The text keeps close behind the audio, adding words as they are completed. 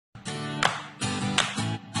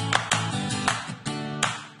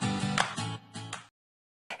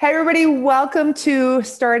Hey, everybody, welcome to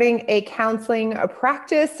starting a counseling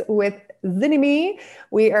practice with Zinimi.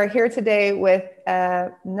 We are here today with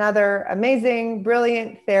another amazing,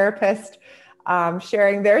 brilliant therapist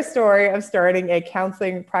sharing their story of starting a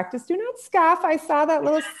counseling practice. Do not scoff. I saw that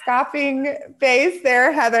little scoffing face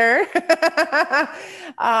there, Heather.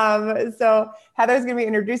 So Heather's going to be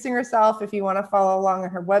introducing herself. If you want to follow along on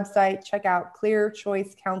her website, check out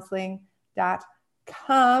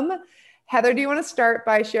clearchoicecounseling.com. Heather, do you want to start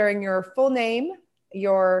by sharing your full name,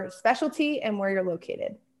 your specialty, and where you're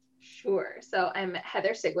located? Sure. So I'm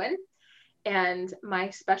Heather Sigwin, and my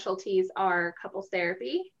specialties are couples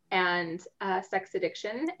therapy and sex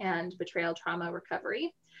addiction and betrayal trauma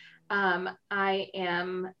recovery. I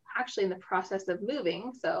am actually in the process of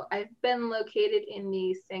moving. So I've been located in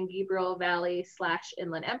the San Gabriel Valley /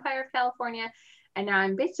 Inland Empire of California, and now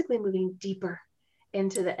I'm basically moving deeper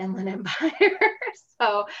into the Inland Empire.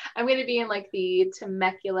 So I'm going to be in like the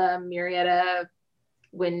Temecula, Murrieta,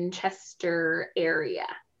 Winchester area.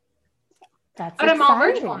 But I'm all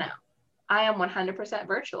virtual now. I am 100%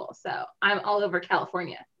 virtual. So I'm all over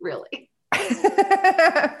California, really.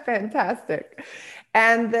 Fantastic.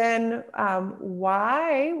 And then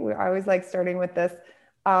why, I always like starting with this,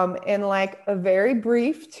 in like a very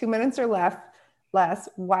brief 2 minutes or less,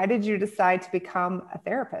 why did you decide to become a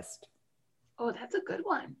therapist? Oh, that's a good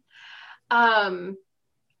one.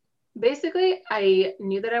 Basically, I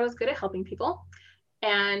knew that I was good at helping people,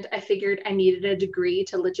 and I figured I needed a degree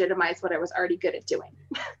to legitimize what I was already good at doing.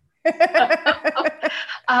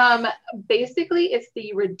 Basically, it's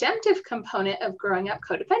the redemptive component of growing up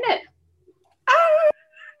codependent.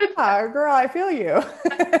 Girl, I feel you.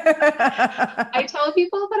 I tell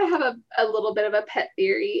people that I have a little bit of a pet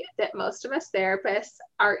theory that most of us therapists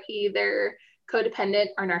are either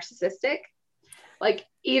codependent or narcissistic. Like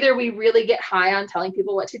either we really get high on telling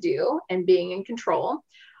people what to do and being in control,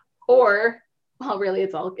 or well, really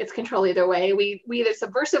it's control either way. We either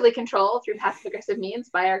subversively control through passive aggressive means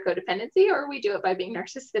by our codependency, or we do it by being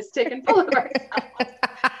narcissistic and full of ourselves.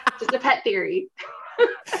 Just a pet theory.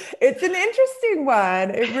 It's an interesting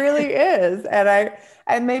one. It really is.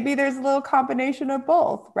 And maybe there's a little combination of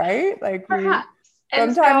both, right? Like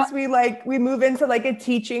sometimes we move into like a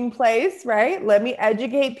teaching place, right? Let me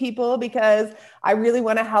educate people because I really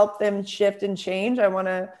want to help them shift and change. I want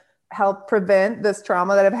to help prevent this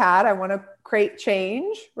trauma that I've had. I want to create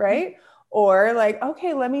change, right? Mm-hmm. Or like,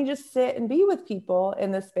 okay, let me just sit and be with people in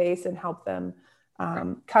this space and help them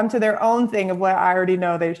come to their own thing of what I already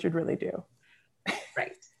know they should really do.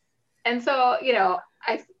 Right. And so,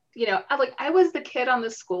 I was the kid on the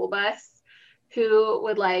school bus who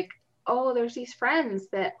would like, oh, there's these friends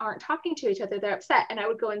that aren't talking to each other. They're upset. And I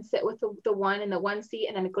would go and sit with the one in the one seat,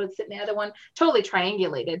 and then I'd go and sit in the other one, totally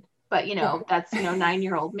triangulated. But, that's,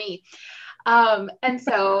 9-year-old me. And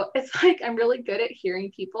so it's like, I'm really good at hearing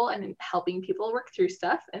people and helping people work through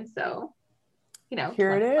stuff. And so,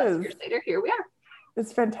 here it is. Years later, here we are.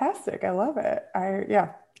 It's fantastic. I love it.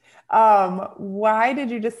 Why did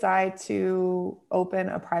you decide to open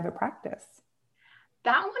a private practice?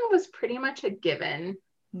 That one was pretty much a given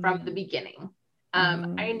from the beginning.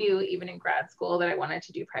 I knew even in grad school that I wanted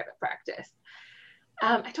to do private practice.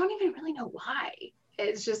 I don't even really know why.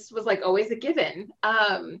 It just was like always a given.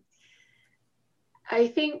 I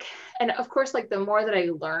think, and of course, like the more that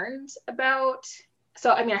I learned about,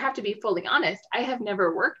 I have to be fully honest, I have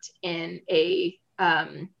never worked in a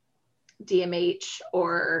DMH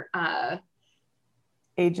or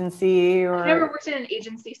agency, or I've never worked in an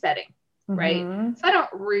agency setting. Right. So I don't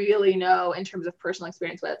really know in terms of personal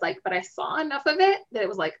experience what it's like, but I saw enough of it that it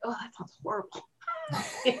was like, oh, that sounds horrible.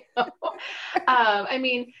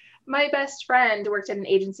 My best friend worked at an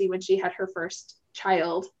agency when she had her first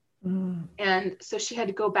child. And so she had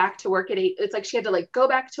to go back to work it's like she had to like go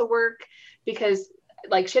back to work because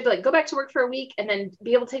like she had to like go back to work for a week and then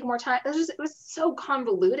be able to take more time. It was so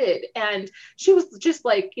convoluted. And she was just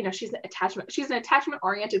like, she's an attachment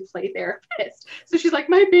oriented play therapist. So she's like,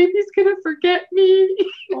 my baby's going to forget me.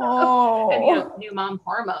 Oh. And, new mom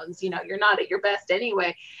hormones, you're not at your best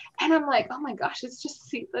anyway. And I'm like, oh my gosh, that's just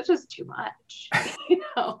too much,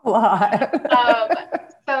 A lot.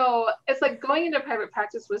 So it's like going into private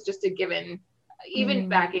practice was just a given, even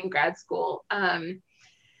back in grad school.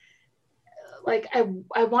 Like I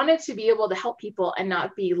wanted to be able to help people and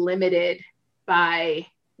not be limited by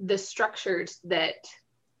the structures that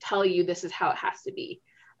tell you this is how it has to be.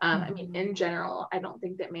 In general, I don't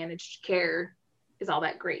think that managed care is all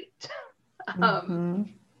that great.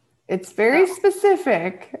 It's very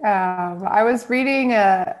specific. I was reading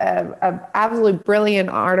a absolutely brilliant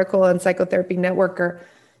article on Psychotherapy Networker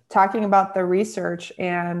talking about the research,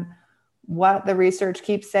 and what the research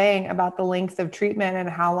keeps saying about the length of treatment and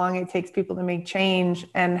how long it takes people to make change,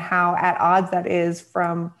 and how at odds that is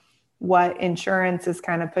from what insurance is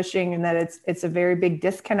kind of pushing, and that it's a very big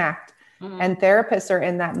disconnect. And therapists are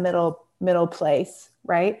in that middle place,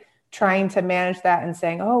 right? Trying to manage that and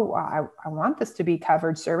saying, oh, I want this to be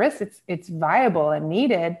covered service. It's viable and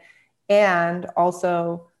needed. And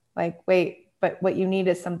also like, wait, but what you need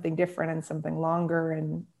is something different and something longer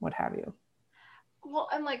and what have you. Well,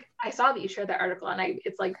 and like, I saw that you shared that article, and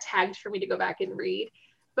it's like tagged for me to go back and read.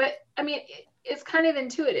 But I mean, it's kind of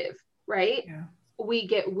intuitive, right? Yeah. We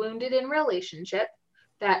get wounded in relationship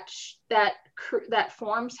that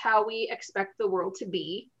forms how we expect the world to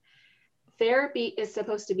be. Therapy is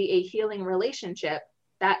supposed to be a healing relationship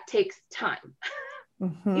that takes time.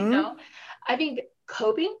 Mm-hmm. You know, I think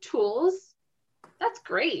coping tools, that's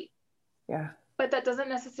great. Yeah. But that doesn't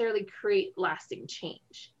necessarily create lasting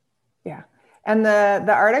change. Yeah. And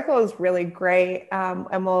the article is really great.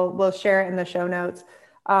 And we'll share it in the show notes,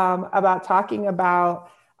 about talking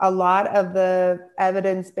about a lot of the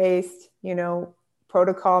evidence-based,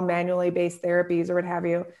 protocol, manually based therapies or what have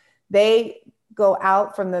you. They go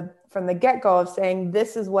out from the get-go of saying,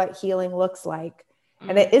 this is what healing looks like.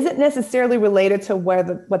 And it isn't necessarily related to what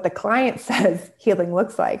the client says healing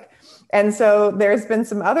looks like. And so there's been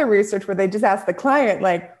some other research where they just ask the client,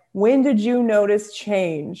 like, when did you notice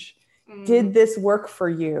change? Did this work for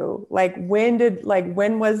you? Like, when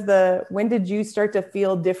did you start to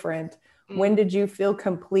feel different? When did you feel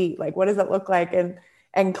complete? Like, what does it look like?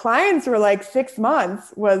 And clients were like 6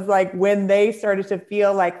 months was like when they started to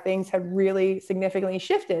feel like things had really significantly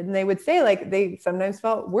shifted. And they would say like they sometimes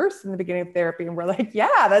felt worse in the beginning of therapy. And we're like,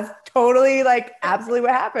 yeah, that's totally like absolutely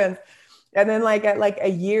what happens. And then like at like a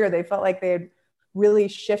year, they felt like they had really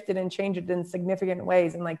shifted and changed it in significant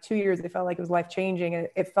ways. In like 2 years, they felt like it was life-changing.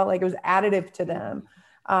 It felt like it was additive to them.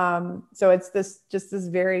 So it's this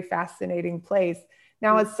very fascinating place.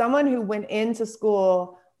 Now, as someone who went into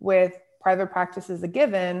school with private practice as a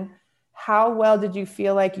given, how well did you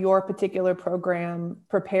feel like your particular program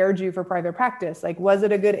prepared you for private practice? Like, was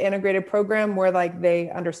it a good integrated program where like they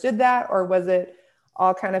understood that, or was it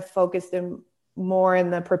all kind of focused in more in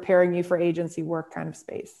the preparing you for agency work kind of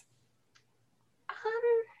space?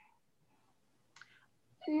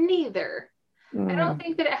 Neither. I don't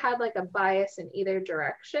think that it had like a bias in either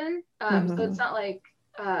direction. So it's not like,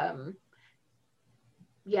 I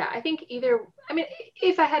think either, I mean,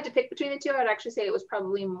 if I had to pick between the two, I'd actually say it was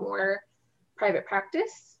probably more private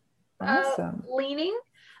practice leaning,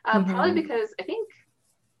 probably because I think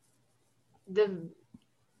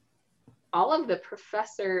all of the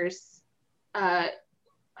professors, I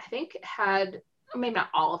think had, maybe not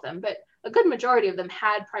all of them, but a good majority of them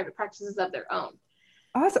had private practices of their own.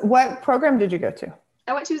 Awesome. What program did you go to?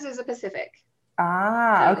 I went to Azusa Pacific.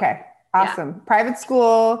 Okay. Awesome. Yeah. Private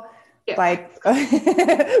school, like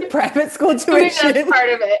private school tuition. Maybe that's part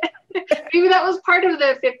of it. Maybe that was part of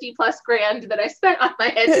the $50,000+ that I spent on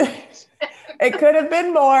my education. It could have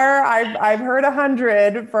been more. I've heard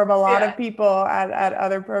 100 from a lot of people at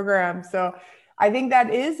other programs. So I think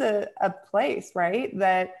that is a place, right?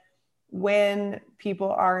 That when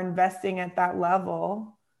people are investing at that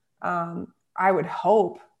level, I would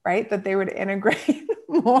hope, right, that they would integrate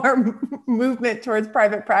more movement towards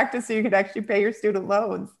private practice so you could actually pay your student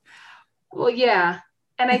loans. Well, yeah.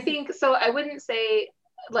 And I think, so I wouldn't say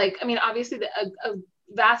like, I mean, obviously a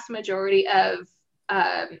vast majority of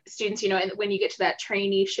students, and when you get to that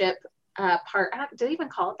traineeship part, do they even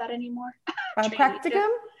call it that anymore? Practicum?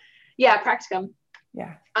 Yeah, practicum.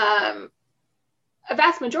 Yeah. A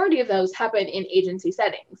vast majority of those happen in agency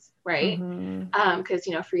settings, right? Because,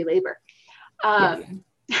 free labor.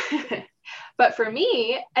 But for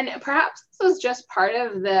me, and perhaps this was just part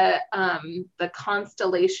of the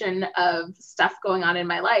constellation of stuff going on in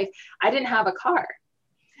my life, I didn't have a car.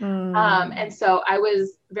 And so I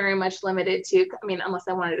was very much limited to, I mean, unless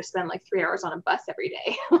I wanted to spend like 3 hours on a bus every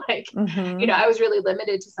day, I was really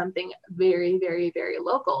limited to something very, very, very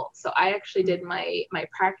local. So I actually did my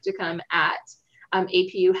practicum at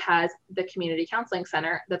APU has the community counseling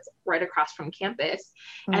center that's right across from campus.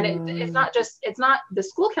 And it's not the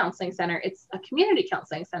school counseling center, it's a community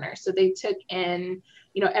counseling center. So they took in,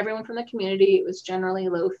 everyone from the community. It was generally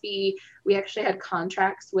low fee. We actually had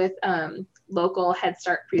contracts with local Head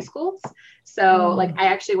Start preschools. So like I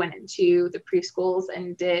actually went into the preschools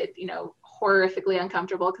and did, horrifically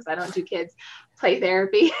uncomfortable because I don't do kids, play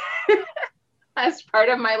therapy. As part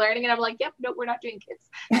of my learning. And I'm like, yep, no, we're not doing kids.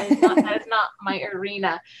 That is not my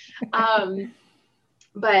arena.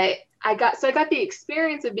 But I got the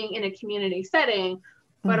experience of being in a community setting,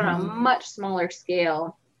 but on a much smaller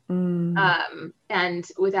scale. And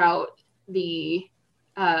without the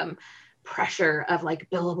pressure of like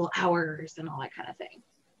billable hours and all that kind of thing.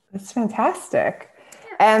 That's fantastic.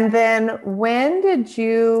 Yeah. And then when did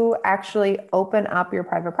you actually open up your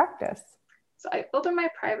private practice? So I opened my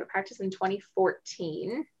private practice in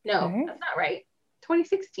 2014. No, okay. That's not right.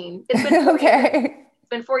 2016. It's been 4 okay. years. It's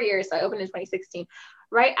been 4 years. So I opened in 2016,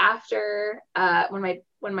 right after when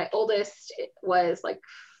my oldest was like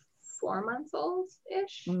 4 months old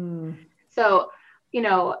ish. So,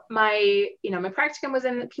 my practicum was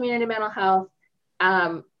in community mental health.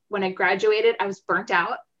 When I graduated, I was burnt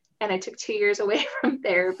out and I took 2 years away from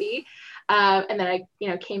therapy. And then I,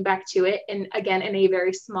 came back to it, and again, in a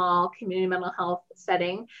very small community mental health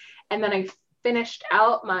setting. And then I finished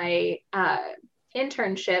out my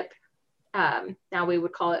internship. Now we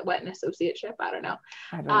would call it an associateship. I don't know.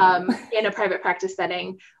 In a private practice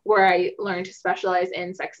setting where I learned to specialize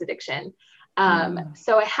in sex addiction.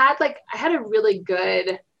 So I had a really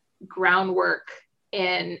good groundwork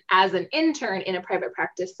as an intern in a private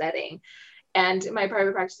practice setting. And my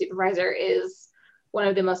private practice supervisor is one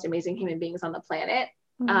of the most amazing human beings on the planet.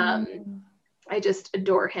 I just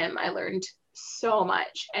adore him. I learned so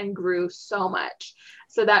much and grew so much.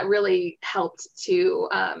 So that really helped to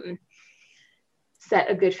set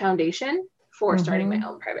a good foundation for starting my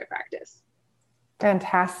own private practice.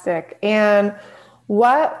 Fantastic. And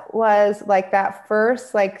what was like that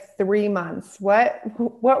first 3 months? What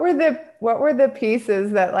were the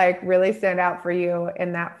pieces that like really stand out for you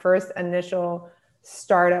in that first initial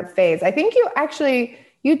startup phase? I think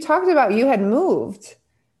you talked about you had moved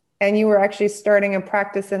and you were actually starting a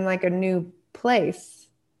practice in like a new place.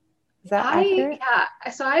 Is that accurate? Yeah.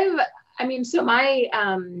 So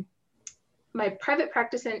my private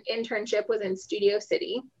practice and internship was in Studio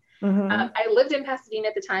City. I lived in Pasadena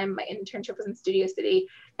at the time. My internship was in Studio City.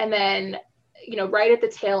 And then, right at the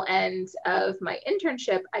tail end of my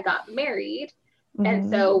internship, I got married. And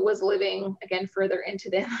so was living again further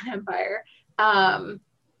into the Inland Empire. And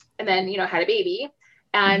then, had a baby.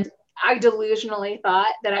 And I delusionally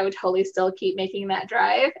thought that I would totally still keep making that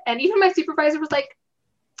drive. And even my supervisor was like,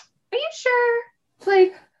 "Are you sure?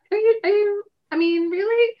 Like, are you, I mean,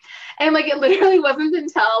 really?" And like, it literally wasn't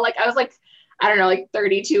until I was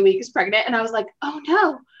 32 weeks pregnant. And I was like, "Oh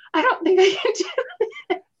no, I don't think I can do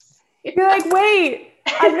this." You're like, wait,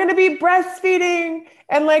 I'm going to be breastfeeding.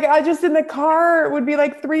 And I just in the car would be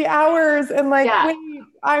 3 hours. And wait,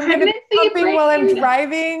 I'm going to be pumping while I'm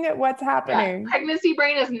driving. What's happening? Yeah. Pregnancy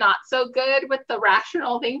brain is not so good with the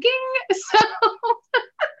rational thinking. So,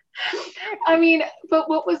 but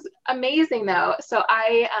what was amazing though, so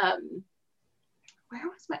where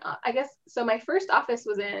was my first office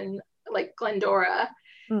was in Glendora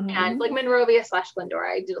and Monrovia /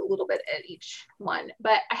 Glendora. I did a little bit at each one,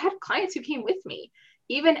 but I had clients who came with me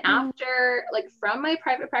even after from my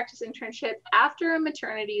private practice internship, after a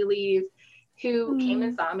maternity leave, who came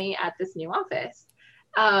and saw me at this new office.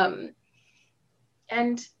 And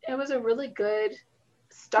it was a really good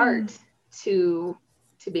start to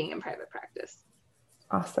being in private practice.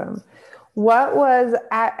 Awesome.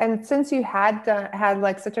 And since you had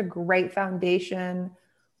such a great foundation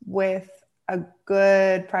with a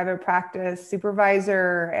good private practice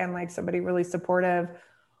supervisor and somebody really supportive,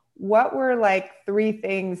 what were 3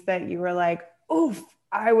 things that you were like, oof,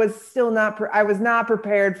 I was not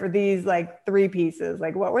prepared for these 3 pieces?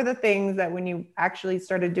 What were the things that when you actually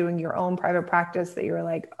started doing your own private practice that you were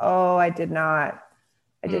like, oh, I did not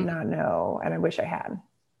know, and I wish I had?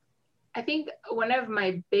 I think one of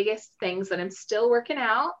my biggest things that I'm still working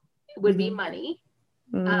out would be money.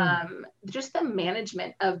 Just the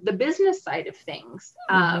management of the business side of things.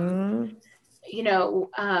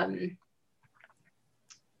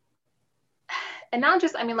 And not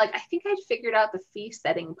just, I think I'd figured out the fee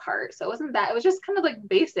setting part. So it wasn't that, it was just kind of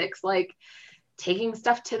basics, taking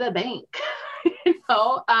stuff to the bank,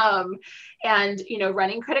 and,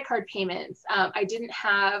 running credit card payments. I didn't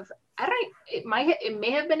have, it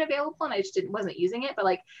may have been available and I just wasn't using it,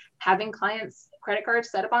 but having clients' credit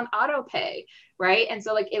cards set up on auto pay, right? And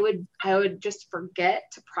so I would just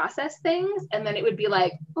forget to process things, and then it would be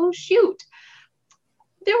oh shoot,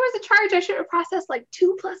 there was a charge I should have processed 2+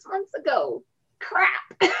 months ago.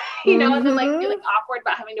 Crap, and then feeling awkward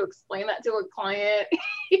about having to explain that to a client,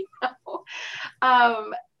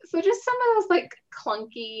 so just some of those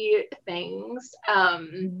clunky things.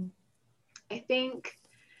 I think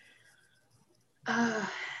I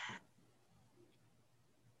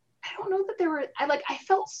don't know that there were, I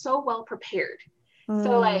felt so well prepared.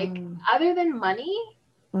 So other than money,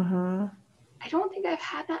 I don't think I've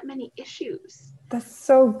had that many issues. That's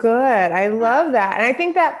so good. I love that. And I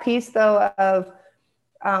think that piece though of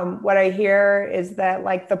what I hear is that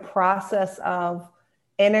like the process of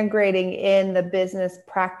integrating in the business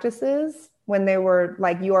practices when they were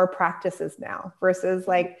like your practices now versus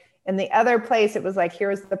like in the other place, it was like,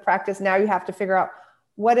 here's the practice. Now you have to figure out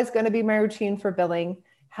what is going to be my routine for billing.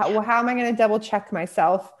 How am I going to double check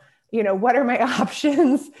myself? You know, what are my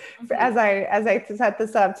options as I set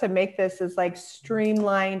this up to make this as like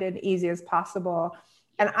streamlined and easy as possible.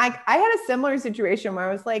 And I had a similar situation where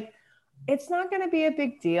I was like, it's not going to be a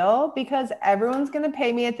big deal because everyone's going to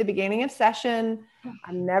pay me at the beginning of session.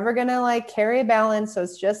 I'm never going to like carry a balance. So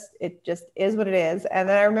it just is what it is. And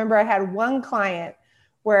then I remember I had one client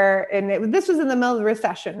where, this was in the middle of the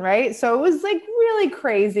recession, right? So it was like really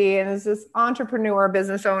crazy. And it's this entrepreneur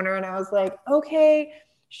business owner. And I was like, okay,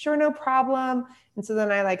 sure, no problem. And so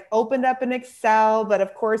then I like opened up an Excel, but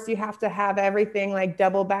of course you have to have everything like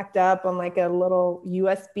double backed up on like a little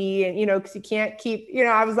USB and, you know, cause you can't keep, you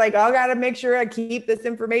know, I was like, oh, I got to make sure I keep this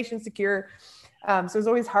information secure. So it was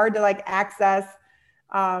always hard to like access.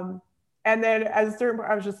 And then at a certain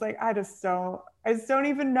point, I was just like, I just don't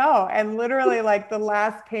even know. And literally like the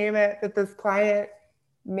last payment that this client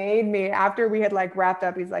made me after we had like wrapped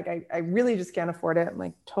up, he's like, I really just can't afford it. I'm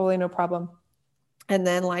like, totally no problem. And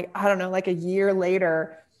then like, I don't know, like a year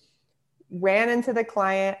later, ran into the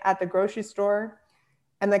client at the grocery store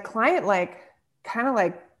and the client like kind of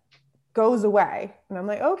like goes away. And I'm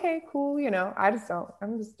like, okay, cool. You know, I'm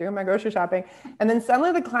just doing my grocery shopping. And then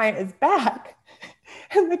suddenly the client is back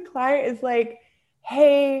and the client is like,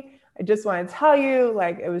 hey, I just want to tell you,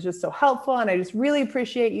 like, it was just so helpful. And I just really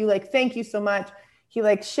appreciate you. Like, thank you so much. He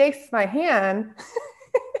like shakes my hand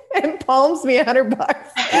and palms me $100.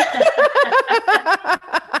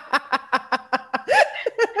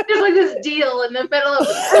 There's like this deal in the middle of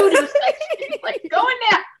the produce section, like going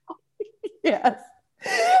now. Yes.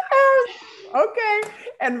 Okay.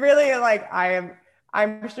 And really, like,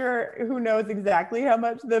 I'm sure who knows exactly how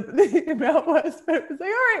much the amount was, but it was like,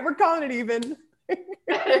 all right, we're calling it even.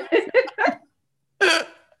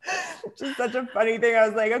 Just such a funny thing. I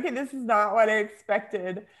was like, okay, this is not what I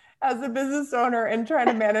expected as a business owner and trying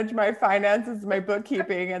to manage my finances, my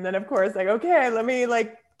bookkeeping. And then of course, like, okay, let me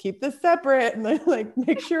like keep this separate and then like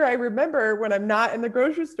make sure I remember when I'm not in the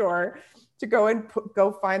grocery store to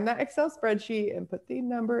go find that Excel spreadsheet and put the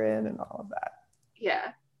number in and all of that.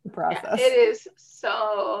 Yeah. The process. Yeah, it is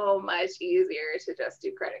so much easier to just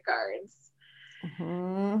do credit cards.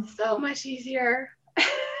 Mm-hmm. So much easier.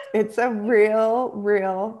 It's a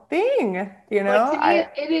real thing, you know? But to me,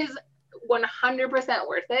 it is 100%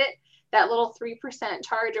 worth it. That little 3%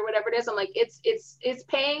 charge or whatever it is, I'm like, it's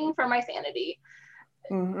paying for my sanity.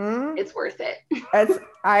 Mm-hmm. It's worth it.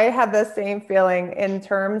 I had the same feeling in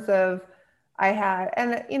terms of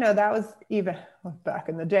and you know, that was even back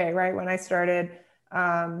in the day, right? When I started,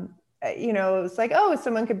 you know, it was like, oh,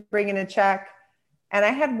 someone could bring in a check. And I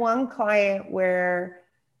had one client where,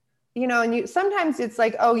 you know, and sometimes it's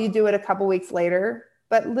like, oh, you do it a couple weeks later,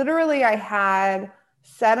 but literally I had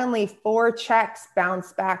suddenly 4 checks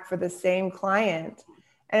bounce back for the same client.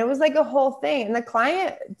 And it was like a whole thing. And the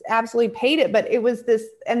client absolutely paid it, but it was this,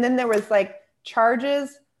 and then there was like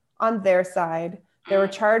charges on their side. There were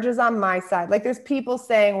charges on my side. Like there's people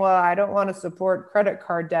saying, well, I don't want to support credit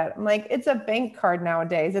card debt. I'm like, it's a bank card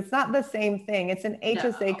nowadays. It's not the same thing. It's an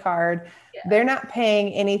HSA card. Yeah. They're not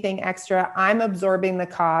paying anything extra. I'm absorbing the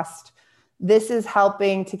cost. This is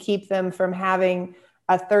helping to keep them from having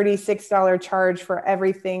a $36 charge for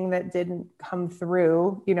everything that didn't come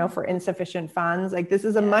through, you know, for insufficient funds. Like this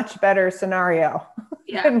is a much better scenario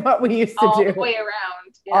than what we used to do. All the way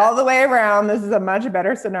around. Yeah. All the way around. This is a much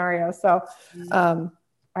better scenario. So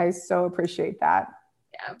I so appreciate that.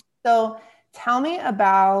 Yeah. So tell me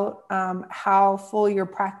about how full your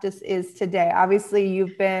practice is today. Obviously,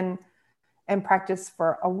 you've been in practice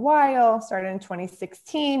for a while, started in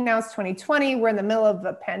 2016. Now it's 2020. We're in the middle of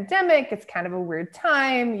a pandemic. It's kind of a weird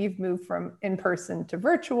time. You've moved from in-person to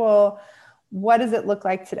virtual. What does it look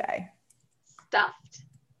like today? Stuffed.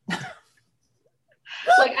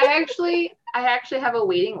 Like I actually have a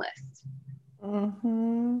waiting list.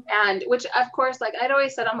 Mm-hmm. And which of course, like I'd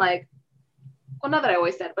always said, I'm like, well, not that I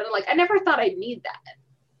always said, but like, I never thought I'd need that.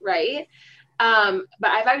 Right. But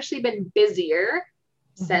I've actually been busier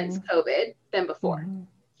since COVID than before.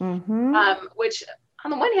 Mm-hmm. Which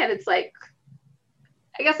on the one hand, it's like,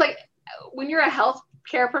 I guess like when you're a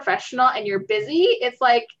healthcare professional and you're busy, it's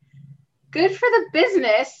like good for the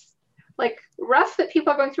business. Like rough that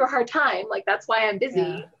people are going through a hard time. Like that's why I'm busy.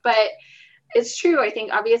 Yeah. But it's true. I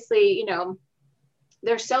think obviously, you know,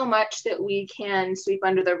 there's so much that we can sweep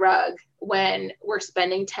under the rug when we're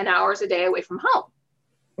spending 10 hours a day away from home.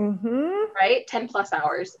 right? 10 plus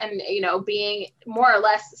hours. And, you know, being more or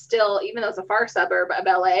less still, even though it's a far suburb of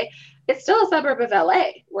LA, it's still a suburb of LA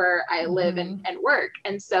where I live and work.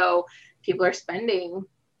 And so people are spending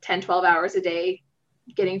 10, 12 hours a day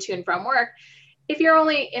getting to and from work. If you're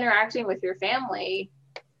only interacting with your family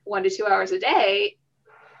 1 to 2 hours a day,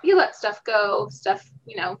 you let stuff go,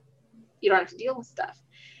 you know, you don't have to deal with stuff.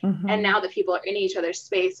 And now that people are in each other's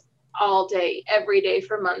space all day, every day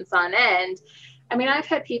for months on end, I mean, I've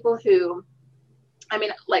had people who, I mean,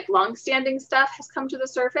 like longstanding stuff has come to the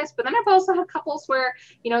surface, but then I've also had couples where,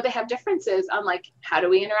 you know, they have differences on like, how do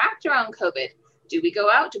we interact around COVID? Do we go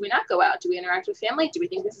out? Do we not go out? Do we interact with family? Do we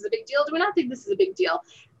think this is a big deal? Do we not think this is a big deal?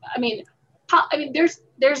 I mean,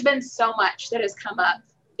 there's been so much that has come up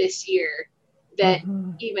this year that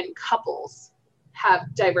even couples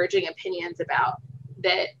have diverging opinions about,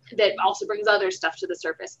 that also brings other stuff to the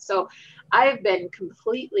surface. So I've been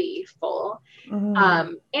completely full.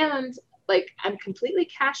 And like, I'm completely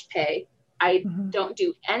cash pay. I don't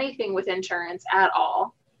do anything with insurance at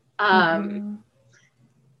all. And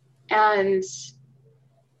I'm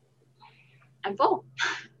full.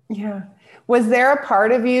 Yeah. Was there a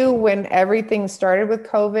part of you when everything started with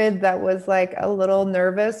COVID that was like a little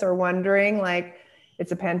nervous or wondering, like,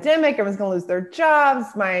 it's a pandemic, everyone's going to lose their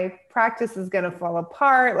jobs, my practice is going to fall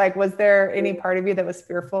apart? Like, was there any part of you that was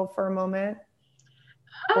fearful for a moment?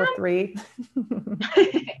 Or three?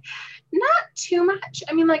 Not too much.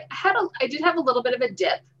 I mean, like, I did have a little bit of a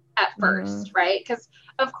dip at first, right? Because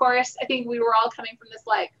of course, I think we were all coming from this,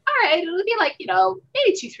 like, all right, it'll be like, you know,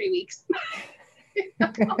 maybe 2-3 weeks.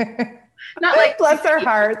 Not like, bless our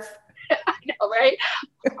hearts. I know, right?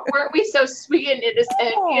 Weren't we so sweet and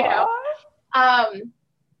innocent, you know?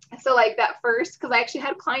 So like that first, because I actually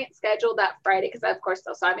had clients scheduled that Friday, because of course,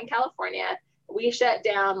 so I'm in California. We shut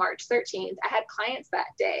down March 13th. I had clients that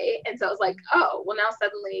day. And so it was like, oh, well, now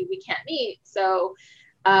suddenly we can't meet. So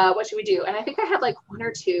what should we do? And I think I had like 1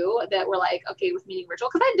 or 2 that were like, okay, with meeting virtual,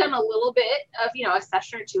 because I'd done a little bit of, you know, a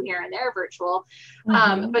session or 2 here and there virtual,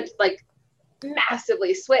 but like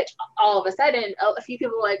massively switch all of a sudden. A few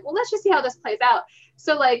people were like, well, let's just see how this plays out.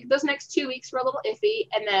 So like those next 2 weeks were a little iffy.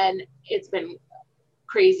 And then it's been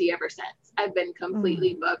crazy ever since. I've been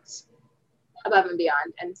completely booked above and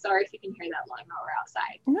beyond. And sorry if you can hear that lawnmower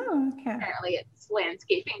outside. No, okay. Apparently it's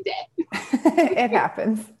landscaping day. It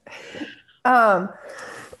happens. Pardon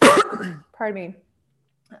me.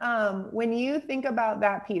 When you think about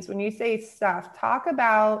that piece, when you say stuff, talk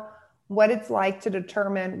about what it's like to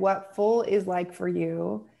determine what full is like for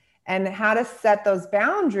you and how to set those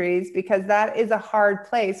boundaries, because that is a hard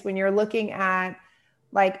place when you're looking at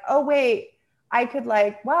like, oh, wait, I could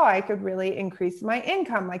like, wow, I could really increase my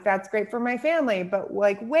income. Like, that's great for my family. But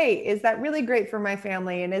like, wait, is that really great for my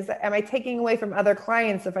family? And am I taking away from other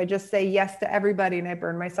clients if I just say yes to everybody and I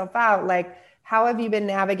burn myself out? Like, how have you been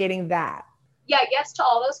navigating that? Yeah, yes to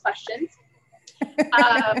all those questions. And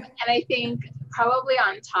I think probably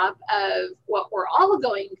on top of what we're all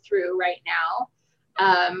going through right now.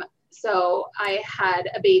 So I had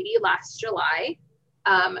a baby last July.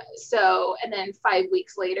 And then 5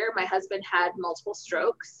 weeks later, my husband had multiple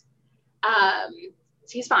strokes. So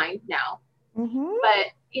he's fine now. But,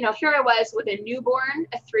 you know, here I was with a newborn,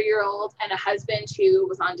 a 3-year-old, and a husband who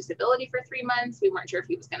was on disability for 3 months. We weren't sure if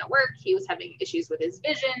he was going to work. He was having issues with his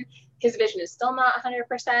vision. His vision is still not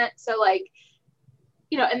 100%. So like,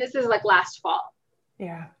 you know, and this is like last fall.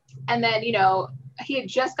 Yeah. And then, you know, he had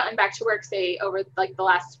just gotten back to work, say over like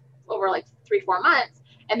 3-4 months,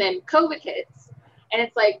 and then COVID hits. And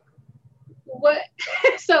it's like, what?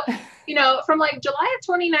 So, you know, from like July of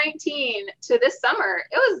 2019 to this summer,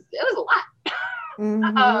 it was a lot.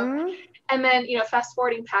 And then, you know, fast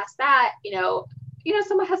forwarding past that, you know,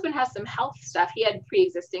 so my husband has some health stuff. He had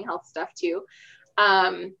pre-existing health stuff too.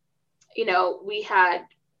 You know, he had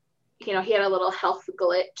a little health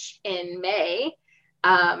glitch in May.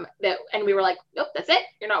 And we were like, nope, that's it.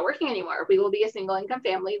 You're not working anymore. We will be a single income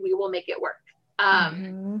family. We will make it work.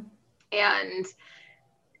 And,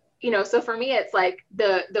 you know, so for me, it's like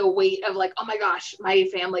the weight of like, oh my gosh, my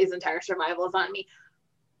family's entire survival is on me.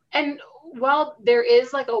 And while there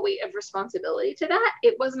is like a weight of responsibility to that,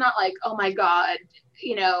 it was not like, oh my God,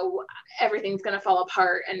 you know, everything's going to fall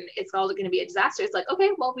apart and it's all going to be a disaster. It's like,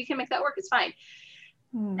 okay, well, we can make that work. It's fine.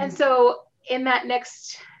 And so in that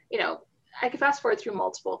next, you know, I could fast forward through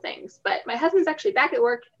multiple things, but my husband's actually back at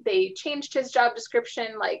work. They changed his job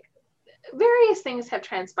description. Like various things have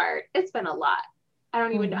transpired. It's been a lot. I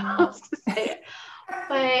don't even know how else to say it,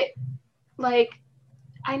 but like,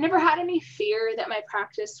 I never had any fear that my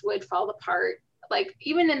practice would fall apart. Like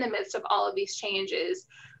even in the midst of all of these changes,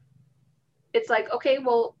 it's like, okay,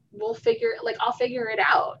 well, I'll figure it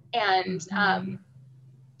out. And,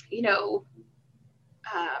 you know,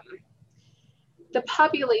 the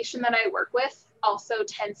population that I work with also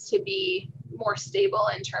tends to be more stable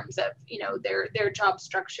in terms of, you know, their job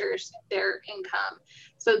structures, their income.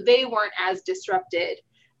 So they weren't as disrupted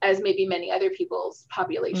as maybe many other people's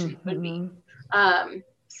populations would be.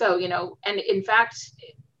 So, you know, and in fact,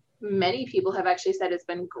 many people have actually said it's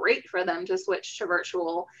been great for them to switch to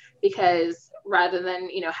virtual, because rather than,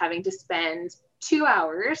 you know, having to spend 2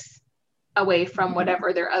 hours away from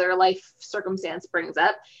whatever their other life circumstance brings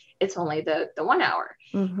up, it's only the 1 hour.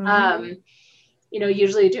 You know,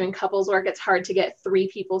 usually doing couples work, it's hard to get 3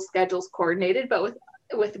 people's schedules coordinated, but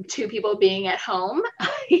with 2 people being at home,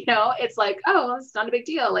 you know, it's like, oh, it's not a big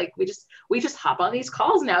deal. Like we just hop on these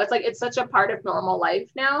calls now. It's like, it's such a part of normal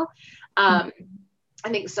life now. I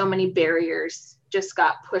think so many barriers just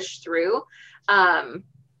got pushed through.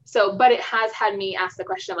 But it has had me ask the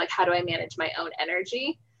question of like, how do I manage my own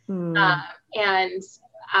energy? I'm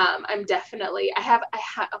definitely, so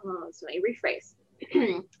let me rephrase.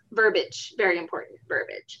 Verbiage, very important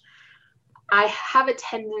verbiage. I have a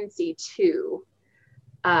tendency to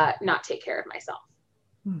not take care of myself.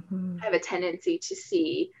 I have a tendency to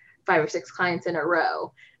see 5 or 6 clients in a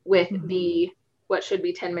row with what should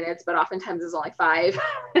be 10 minutes, but oftentimes is only 5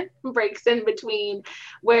 breaks in between,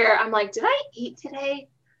 where I'm like, did I eat today?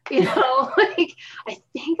 You know, like, I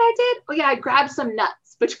think I did. Oh yeah, I grabbed some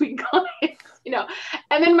nuts between clients, you know.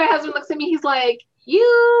 And then my husband looks at me, he's like,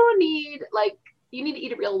 you need to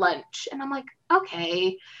eat a real lunch. And I'm like,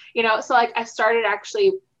 okay. You know, so like I started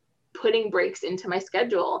actually putting breaks into my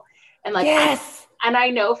schedule, and like, and I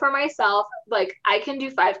know for myself, like I can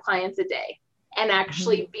do 5 clients a day and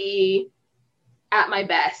actually be at my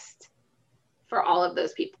best for all of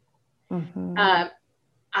those people.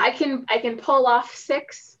 I can pull off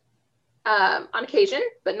 6 on occasion,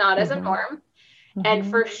 but not as a norm. And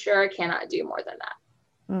for sure, I cannot do more than that.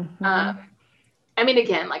 I mean,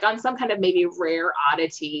 again, like on some kind of maybe rare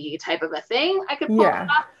oddity type of a thing, I could pull it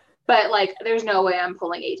off, but like, there's no way I'm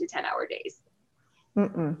pulling 8 to 10 hour days.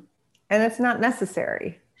 And it's not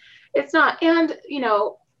necessary. It's not. And, you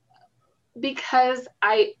know, because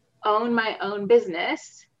I own my own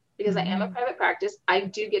business, because I am a private practice, I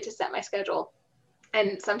do get to set my schedule.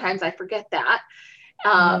 And sometimes I forget that.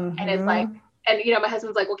 And it's like, and, you know, my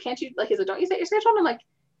husband's like, well, can't you, like, he's like, don't you set your schedule? And I'm like,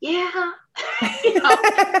 yeah. You know,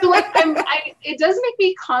 so like, it does make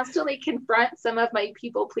me constantly confront some of my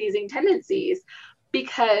people pleasing tendencies,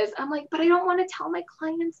 because I'm like, but I don't want to tell my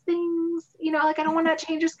clients things, you know, like, I don't want to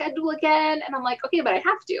change your schedule again. And I'm like, okay, but I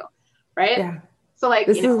have to, right? Yeah. So like,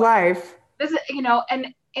 this is life. This is, you know,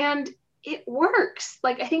 and it works.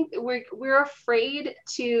 Like, I think we're afraid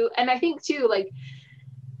to, and I think too, like,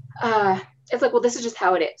 it's like, well, this is just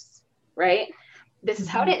how it is, right? This is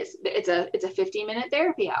how it is. It's a 15-minute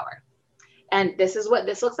therapy hour. And this is what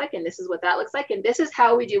this looks like. And this is what that looks like. And this is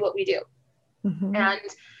how we do what we do. And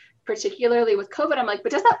particularly with COVID, I'm like,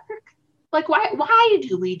 but does that work? Like, why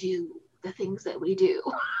do we do the things that we do?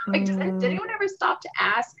 Like, did anyone ever stop to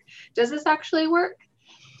ask, does this actually work?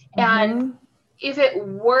 And if it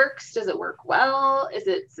works, does it work well? Is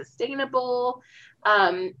it sustainable?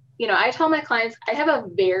 You know, I tell my clients, I have a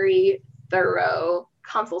very thorough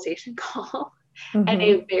consultation call and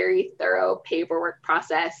a very thorough paperwork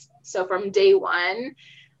process. So from day one,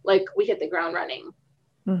 like, we hit the ground running.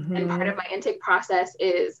 And part of my intake process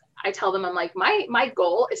is I tell them, I'm like, my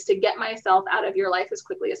goal is to get myself out of your life as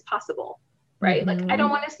quickly as possible, right? Like, I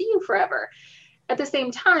don't want to see you forever. At the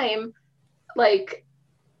same time, like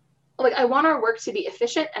I want our work to be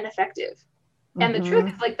efficient and effective. And the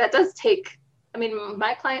truth is, like, that does take, I mean,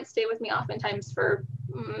 my clients stay with me oftentimes for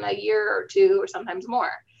a year or 2 or sometimes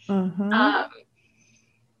more. But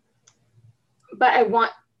I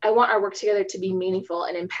want our work together to be meaningful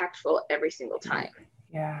and impactful every single time.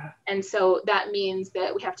 Yeah. And so that means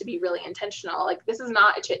that we have to be really intentional. Like, this is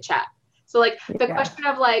not a chit chat. So like the question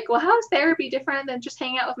of like, well, how is therapy different than just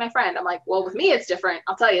hanging out with my friend? I'm like, well, with me, it's different.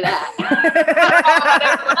 I'll tell you that. I don't know about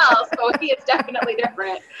everyone else, but with me, it's definitely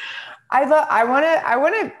different. I want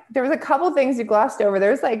to, there was a couple things you glossed over.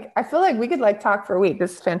 There's like, I feel like we could like talk for a week.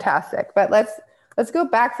 This is fantastic, but let's go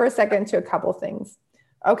back for a second to a couple things.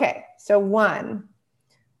 Okay. So 1,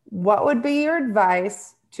 what would be your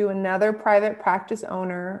advice to another private practice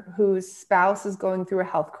owner whose spouse is going through a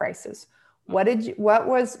health crisis? What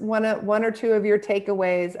was one or 2 of your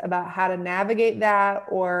takeaways about how to navigate that,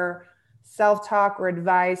 or self-talk or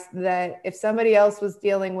advice that if somebody else was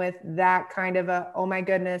dealing with that kind of a, oh my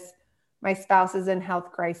goodness, my spouse is in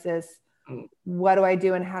health crisis, what do I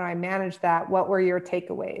do and how do I manage that? What were your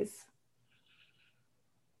takeaways?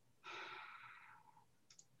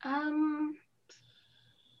 I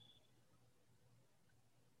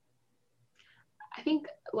think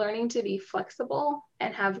learning to be flexible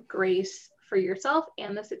and have grace for yourself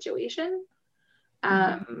and the situation.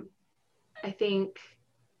 I think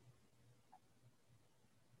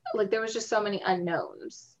like there was just so many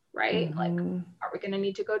unknowns, right? Like, are we going to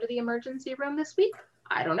need to go to the emergency room this week?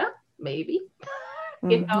 I don't know. Maybe,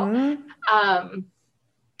 you know?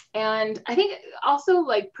 And I think also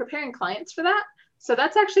like preparing clients for that. So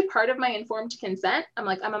that's actually part of my informed consent. I'm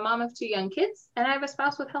like, I'm a mom of 2 young kids and I have a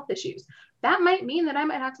spouse with health issues. That might mean that I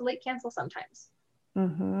might have to late cancel sometimes.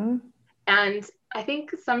 And I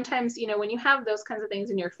think sometimes, you know, when you have those kinds of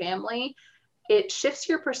things in your family, it shifts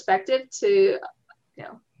your perspective to, you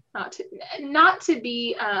know, not to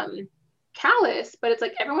be callous, but it's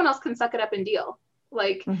like everyone else can suck it up and deal.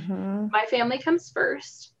 Like my family comes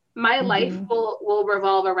first. My life will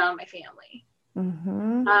revolve around my family.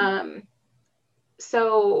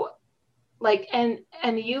 So like, and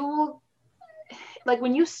you will, like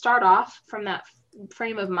when you start off from that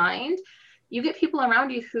frame of mind, you get people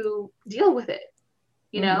around you who deal with it,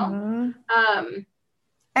 you know?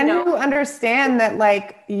 And who understand that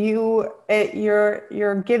like you're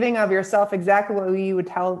giving of yourself exactly what you would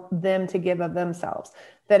tell them to give of themselves.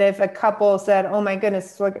 That if a couple said, oh my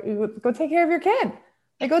goodness, like, go take care of your kid.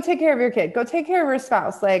 Like, go take care of your kid. Go take care of your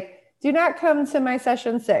spouse. Like, do not come to my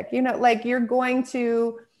session sick. You know, like you're going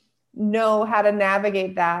to know how to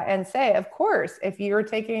navigate that and say, of course, if you're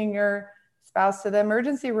taking your spouse to the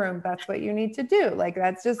emergency room, that's what you need to do. Like,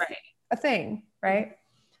 that's just a thing, right?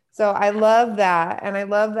 So I love that. And I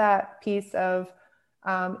love that piece of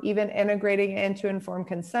even integrating it into informed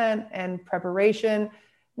consent and preparation,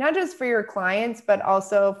 not just for your clients, but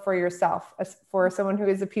also for yourself, for someone who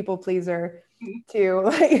is a people pleaser to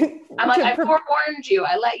like, I'm like, I forewarned you.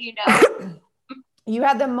 I let you know. You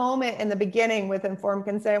had the moment in the beginning with informed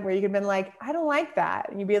consent where you could have been like, I don't like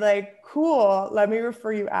that. And you'd be like, cool, let me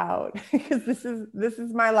refer you out because this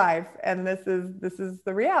is my life. And this is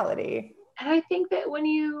the reality. And I think that when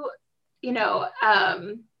you know,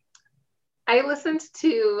 I listened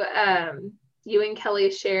to you and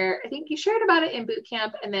Kelly share, I think you shared about it in boot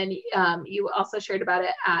camp. And then you also shared about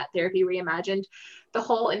it at Therapy Reimagined, the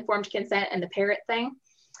whole informed consent and the parrot thing,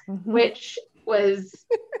 which was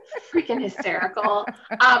freaking hysterical.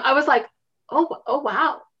 I was like, oh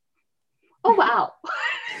wow.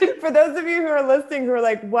 For those of you who are listening, who are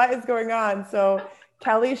like, what is going on? So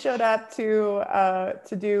Kelly showed up to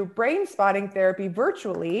do brain spotting therapy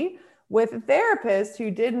virtually with a therapist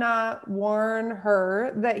who did not warn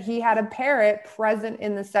her that he had a parrot present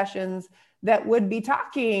in the sessions that would be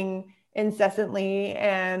talking incessantly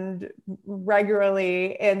and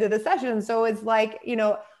regularly into the session. So it's like, you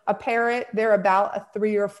know, a parrot, they're about a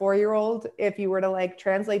 3 or 4 year old. If you were to like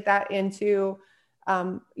translate that into,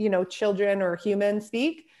 you know, children or human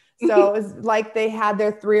speak. So it's like they had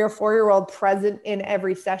their 3 or 4 year old present in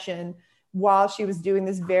every session while she was doing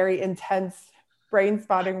this very intense brain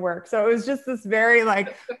spotting work. So it was just this very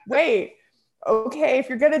like, wait, okay, if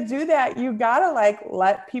you're going to do that, you got to like,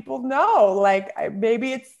 let people know, like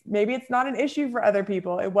maybe it's not an issue for other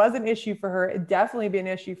people. It was an issue for her. It'd definitely be an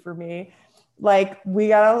issue for me. Like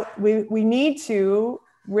we need to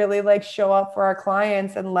really like show up for our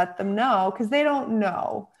clients and let them know, because they don't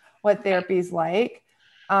know what therapy's like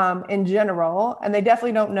in general. And they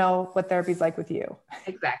definitely don't know what therapy's like with you.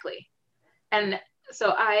 Exactly. And so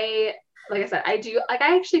like I said, I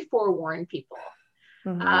actually forewarn people.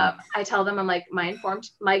 I tell them, I'm like, my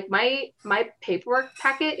paperwork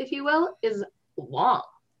packet, if you will, is long.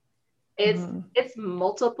 It's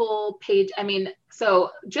multiple page. I mean,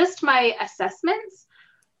 so just my assessments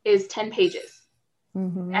is 10 pages.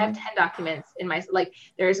 I have 10 documents in my, like,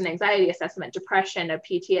 there's an anxiety assessment, depression, a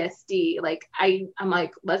PTSD. Like I'm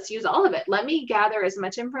like, let's use all of it. Let me gather as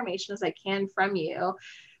much information as I can from you,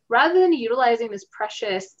 rather than utilizing this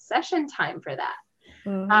precious session time for that.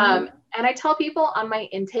 And I tell people on my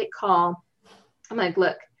intake call, I'm like,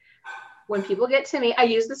 look, when people get to me, I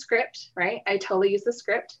use the script, right? I totally use the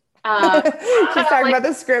script. She's talking about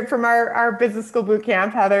the script from our business school boot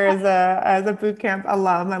camp. Heather is a boot camp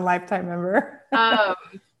alum and lifetime member. I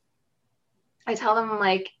tell them,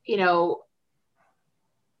 like, you know,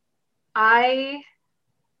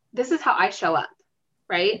 this is how I show up.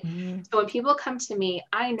 Right. So when people come to me,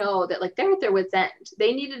 I know that like they're at their wit's end.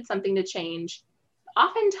 They needed something to change,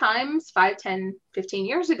 oftentimes 5, 10, 15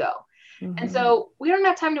 years ago. And so we don't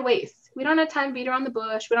have time to waste. We don't have time to beat around the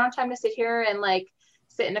bush. We don't have time to sit here and like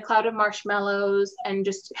sit in a cloud of marshmallows and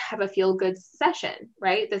just have a feel good session.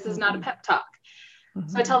 Right. This is not a pep talk.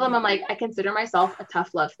 So I tell them, I'm like, I consider myself a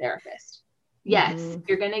tough love therapist. Yes,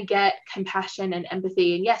 you're going to get compassion and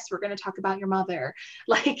empathy. And yes, we're going to talk about your mother.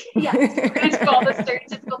 Like, yes, we're going to do all the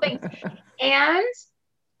stereotypical things. And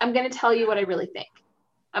I'm going to tell you what I really think.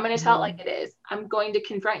 I'm going to tell it like it is. I'm going to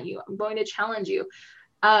confront you. I'm going to challenge you.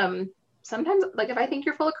 Sometimes, like, if I think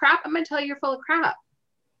you're full of crap, I'm going to tell you you're full of crap.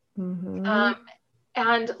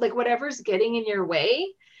 And like, whatever's getting in your way,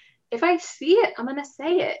 if I see it, I'm going to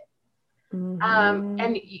say it.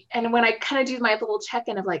 And when I kind of do my little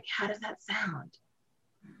check-in of like, how does that sound?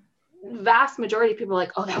 Vast majority of people are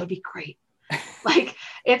like, oh, that would be great. Like,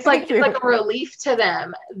 it's like a relief to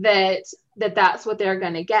them that's what they're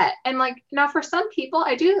going to get. And like, now for some people,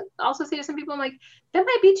 I do also say to some people, I'm like, that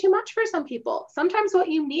might be too much for some people. Sometimes what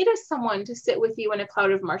you need is someone to sit with you in a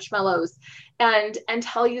cloud of marshmallows and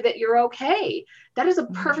tell you that you're okay. That is a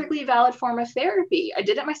perfectly valid form of therapy. I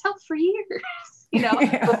did it myself for years, you know,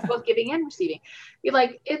 both giving and receiving.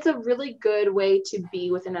 Like, it's a really good way to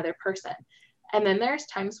be with another person. And then there's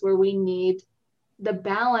times where we need the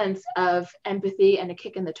balance of empathy and a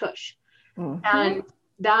kick in the tush. And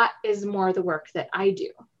that is more the work that I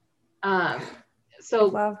do. So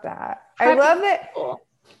I love that. I love that.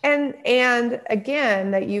 And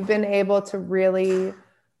again, that you've been able to really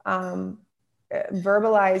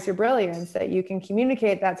verbalize your brilliance, that you can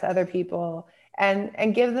communicate that to other people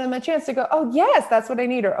and give them a chance to go, oh yes, that's what I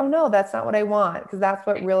need. Or, oh no, that's not what I want. Because that's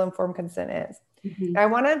what real informed consent is. And I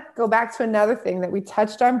want to go back to another thing that we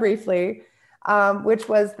touched on briefly, which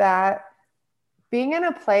was that being in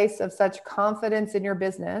a place of such confidence in your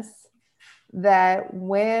business that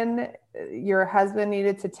when your husband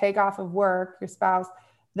needed to take off of work, your spouse,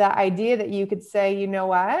 the idea that you could say, you know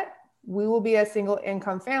what, we will be a single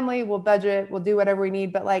income family, we'll budget, we'll do whatever we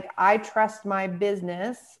need. But like, I trust my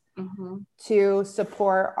business to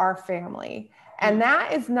support our family. And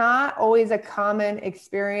that is not always a common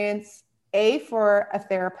experience, A, for a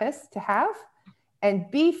therapist to have,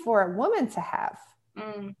 and B, for a woman to have,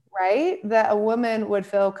 right? That a woman would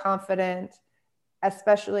feel confident,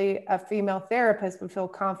 especially a female therapist would feel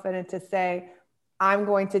confident to say, I'm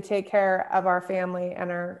going to take care of our family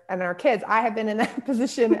and our kids. I have been in that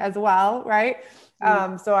position as well, right?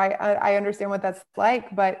 So I understand what that's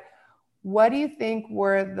like, but what do you think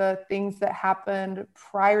were the things that happened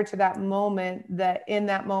prior to that moment that in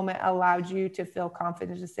that moment allowed you to feel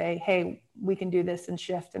confident to say, hey, we can do this and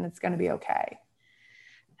shift and it's going to be okay?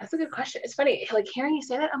 That's a good question. It's funny, like hearing you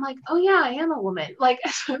say that, I'm like, oh yeah, I am a woman. Like,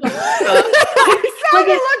 I saw the look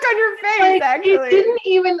on your face. Like, actually,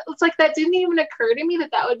 it's like that didn't even occur to me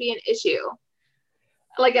that would be an issue,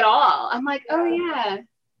 like at all. I'm like, oh yeah.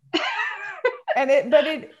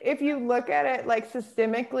 If you look at it like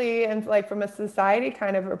systemically and like from a society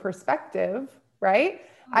kind of a perspective, right?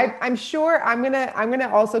 I'm sure I'm gonna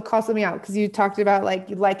also call something out because you talked about like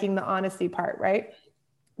liking the honesty part, right?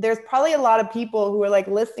 There's probably a lot of people who are like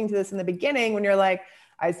listening to this in the beginning when you're like,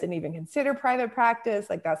 I just didn't even consider private practice.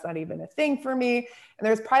 Like, that's not even a thing for me. And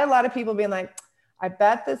there's probably a lot of people being like, I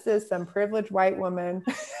bet this is some privileged white woman.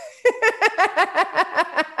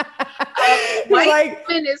 White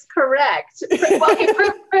woman is correct. Well,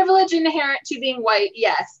 privilege inherent to being white,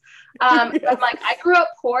 yes. But like, I grew up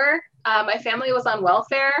poor. My family was on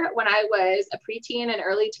welfare when I was a preteen and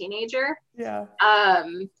early teenager. Yeah.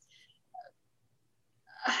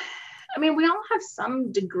 I mean, we all have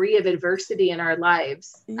some degree of adversity in our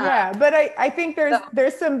lives. Yeah, but I think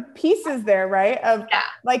there's some pieces there, right? Of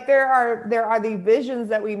like there are the visions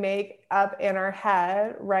that we make up in our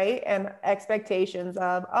head, right? And expectations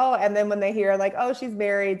of, oh, and then when they hear like, oh, she's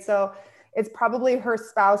married, so it's probably her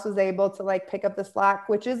spouse was able to like pick up the slack,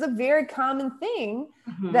 which is a very common thing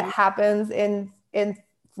that happens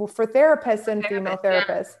for therapists and female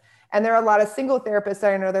therapists. And there are a lot of single therapists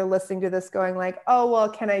that I know they're listening to this going like, oh, well,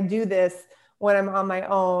 can I do this when I'm on my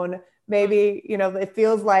own? Maybe, you know, it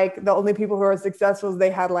feels like the only people who are successful is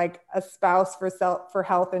they had like a spouse for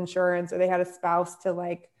health insurance, or they had a spouse to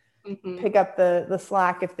like pick up the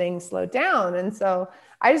slack if things slow down. And so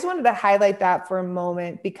I just wanted to highlight that for a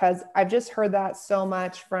moment, because I've just heard that so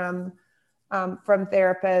much from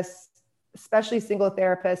therapists, especially single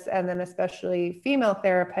therapists, and then especially female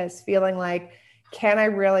therapists, feeling like, can I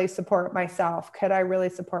really support myself? Could I really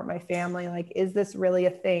support my family? Like, is this really a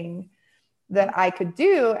thing that I could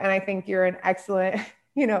do? And I think you're an excellent,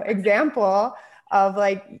 you know, example of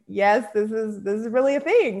like, yes, this is really a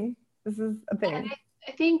thing. This is a thing.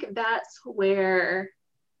 I think that's where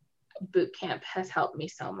boot camp has helped me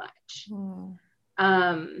so much.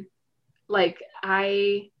 Like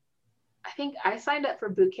I think I signed up for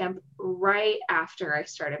boot camp right after I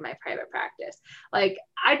started my private practice. Like,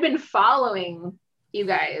 I'd been following you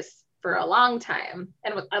guys for a long time,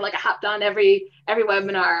 and I hopped on every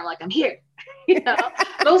webinar. I'm like, I'm here.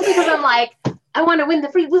 Mostly because I'm like, I want to win the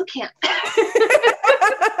free boot camp.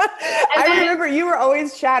 I remember you were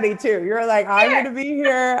always chatty too. You're like, I'm going to be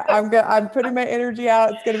here. I'm putting my energy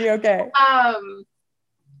out. It's going to be okay.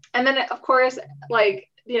 And then of course, like,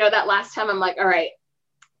 that last time I'm like, all right,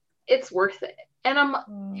 it's worth it. And I'm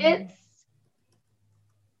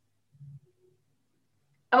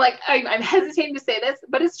hesitating to say this,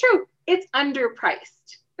 but it's true. It's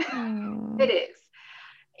underpriced. It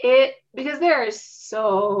is. Because there is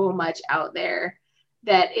so much out there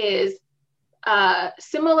that is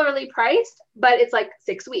similarly priced, but it's like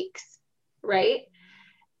 6 weeks, right?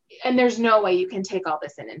 And there's no way you can take all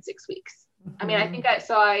this in 6 weeks. I mean,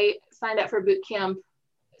 I signed up for boot camp.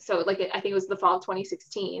 So I think it was the fall of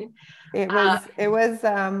 2016. It was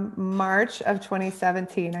March of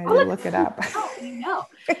 2017. I did look it up. So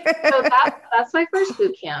that's my first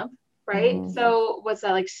boot camp, right? So what's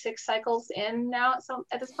that, like 6 cycles in now? So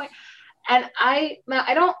at this point, and I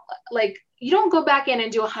don't like, you don't go back in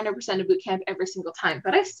and do 100% of boot camp every single time,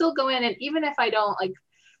 but I still go in, and even if I don't like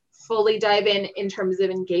fully dive in terms of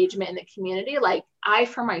engagement in the community, like I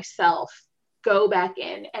for myself go back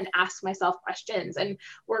in and ask myself questions and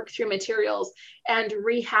work through materials and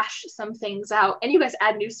rehash some things out. And you guys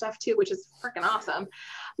add new stuff too, which is freaking awesome.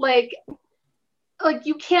 Like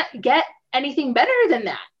you can't get anything better than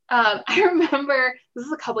that. I remember this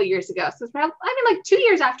is a couple of years ago. So it's probably, like 2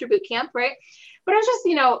 years after boot camp, right? But I was just,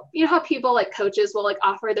 you know how people like coaches will like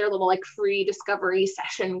offer their little like free discovery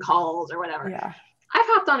session calls or whatever. Yeah. I've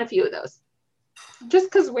hopped on a few of those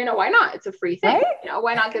just because why not? It's a free thing. Right?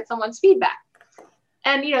 Why not get someone's feedback?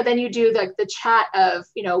 And, then you do the chat of,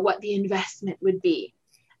 what the investment would be.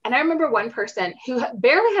 And I remember one person who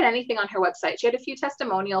barely had anything on her website. She had a few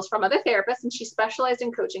testimonials from other therapists, and she specialized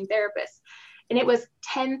in coaching therapists. And it was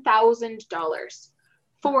 $10,000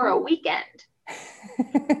 for a weekend.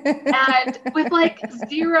 And with like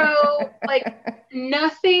zero, like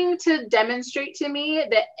nothing to demonstrate to me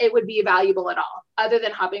that it would be valuable at all, other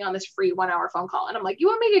than hopping on this free 1-hour phone call. And I'm like, you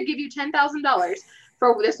want me to give you $10,000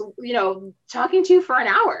 for this, talking to you for an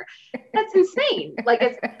hour? That's insane.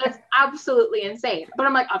 That's absolutely insane. But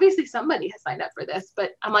I'm like, obviously somebody has signed up for this,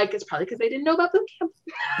 but I'm like, it's probably because they didn't know about boot camp.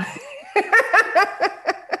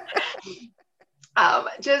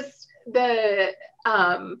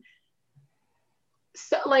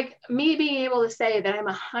 So like me being able to say that I'm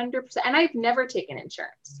 100%, and I've never taken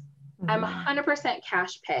insurance. I'm 100%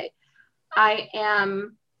 cash pay. I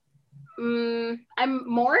am, I'm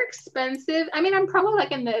more expensive. I mean, I'm probably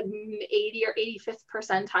like in the 80 or 85th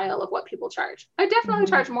percentile of what people charge. I definitely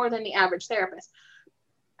charge more than the average therapist.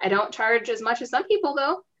 I don't charge as much as some people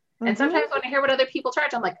though. And sometimes when I hear what other people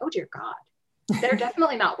charge, I'm like, oh dear God, they're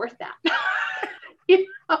definitely not worth that.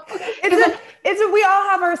 It's we all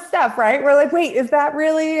have our stuff, right? We're like, wait, is that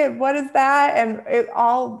really, what is that? And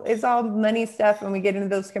it's all money stuff when we get into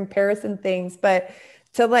those comparison things. But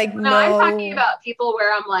to like, no, I'm talking about people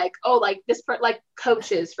where I'm like, oh, like this, like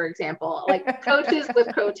coaches, for example, like coaches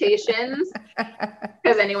with quotations,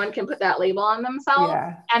 because anyone can put that label on themselves.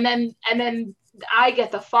 Yeah. And then I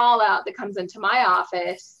get the fallout that comes into my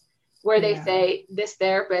office where they say, this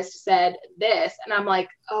therapist said this. And I'm like,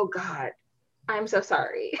 oh God, I'm so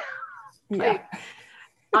sorry. Like,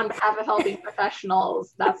 on behalf of helping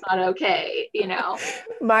professionals, that's not okay,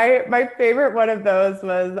 My favorite one of those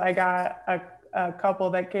was I got a couple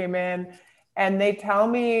that came in and they tell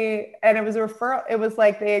me, and it was a referral, it was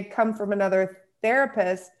like they had come from another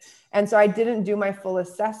therapist. And so I didn't do my full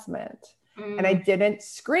assessment and I didn't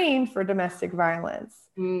screen for domestic violence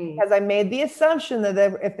because I made the assumption that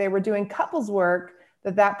if they were doing couples work,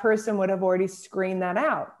 that person would have already screened that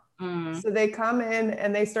out. So they come in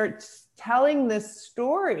and they start telling this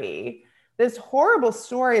story, this horrible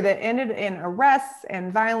story that ended in arrests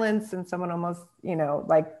and violence and someone almost,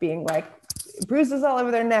 like being like bruises all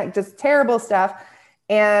over their neck, just terrible stuff.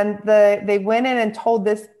 And they went in and told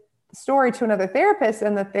this story to another therapist,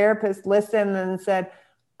 and the therapist listened and said,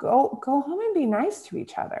 go home and be nice to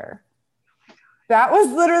each other. That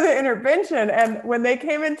was literally the intervention. And when they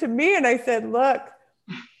came into me and I said, look,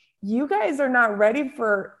 you guys are not ready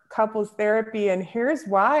for couples therapy, and here's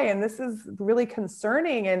why, and this is really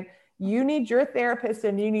concerning, and you need your therapist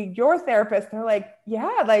and you need your therapist. And they're like,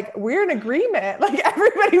 yeah, like we're in agreement. Like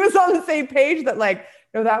everybody was on the same page that like,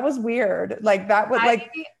 no, that was weird. Like that was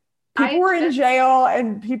people were in jail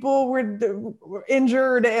and people were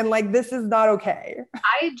injured, and like, this is not okay.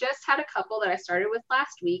 I just had a couple that I started with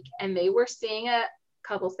last week, and they were seeing a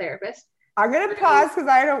couples therapist. I'm going to pause because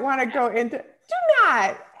I don't want to go into, do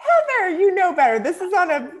not, Heather, you know better. This is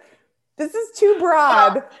too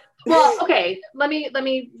broad. Well, okay. Let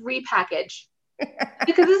me repackage.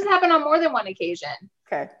 because this has happened on more than one occasion.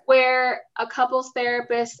 Okay. Where a couples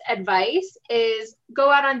therapist advice is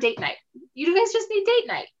go out on date night. You guys just need date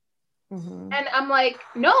night. Mm-hmm. And I'm like,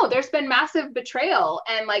 no, there's been massive betrayal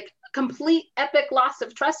and like complete epic loss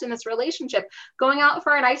of trust in this relationship. Going out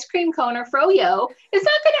for an ice cream cone or froyo is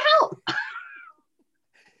not going to help.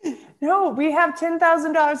 No, we have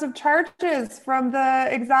 $10,000 of charges from the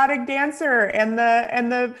exotic dancer and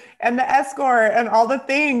the escort and all the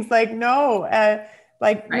things. Like, no,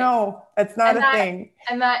 right. No, it's not a thing.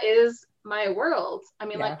 And that is my world. I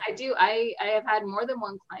mean, like I have had more than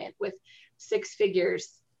one client with 6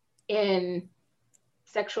 figures in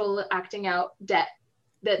sexual acting out debt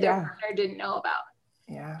that their partner didn't know about.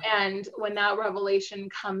 Yeah. And when that revelation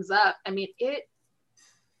comes up, I mean,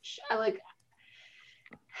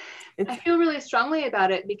 I feel really strongly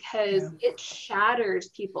about it because it shatters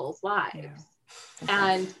people's lives.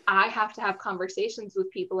 Yeah. And I have to have conversations with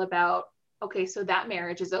people about, okay, so that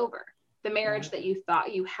marriage is over. The marriage that you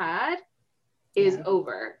thought you had is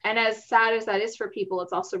over. And as sad as that is for people,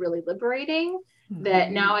 it's also really liberating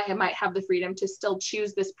that now I might have the freedom to still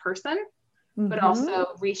choose this person, but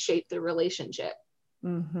also reshape the relationship.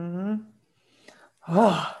 Mm-hmm.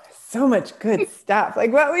 Oh, so much good stuff.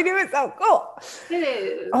 Like what we do is so cool. It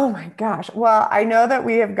is. Oh my gosh. Well, I know that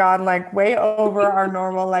we have gone like way over our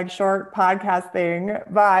normal like short podcast thing,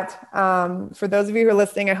 but for those of you who are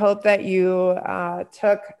listening, I hope that you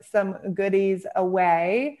took some goodies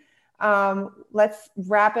away. Let's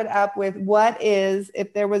wrap it up with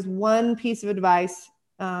if there was one piece of advice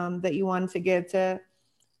that you wanted to give to,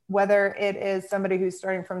 whether it is somebody who's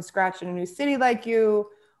starting from scratch in a new city like you,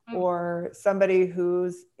 or somebody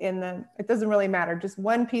who's it doesn't really matter, just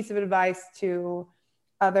one piece of advice to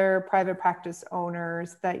other private practice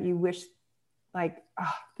owners that you wish, like,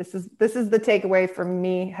 oh, this is the takeaway from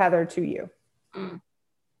me, Heather, to you. I'm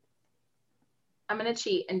going to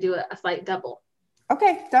cheat and do a slight double.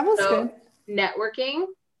 Okay. Double's good. Networking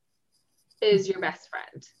is your best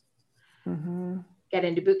friend. Mm-hmm. Get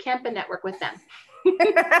into boot camp and network with them.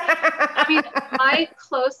 I mean, my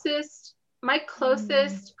closest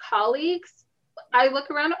colleagues, I look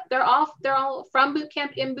around, they're all from boot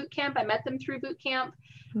camp, in boot camp. I met them through boot camp.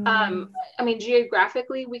 I mean,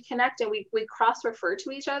 geographically we connect and we cross refer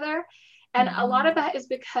to each other. And a lot of that is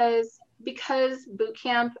because boot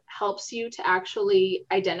camp helps you to actually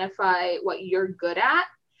identify what you're good at.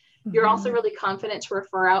 You're also really confident to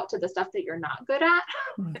refer out to the stuff that you're not good at.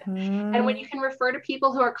 And when you can refer to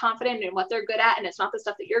people who are confident in what they're good at and it's not the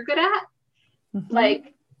stuff that you're good at,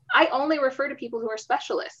 like, I only refer to people who are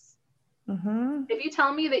specialists. If you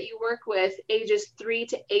tell me that you work with ages 3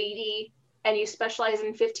 to 80 and you specialize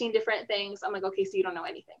in 15 different things, I'm like, okay, so you don't know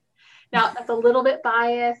anything. Now, that's a little bit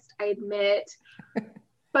biased, I admit,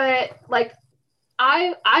 but like,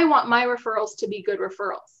 I want my referrals to be good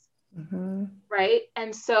referrals. Right.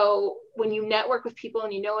 And so when you network with people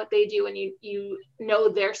and you know what they do and you know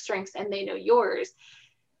their strengths and they know yours,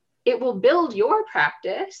 it will build your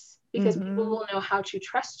practice because people will know how to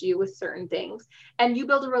trust you with certain things, and you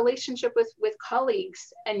build a relationship with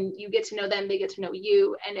colleagues and you get to know them, they get to know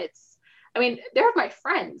you. And they're my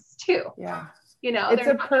friends too. Yeah. You know, it's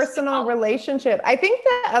a personal relationship. I think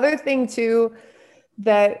the other thing too,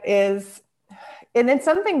 that is, and it's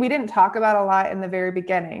something we didn't talk about a lot in the very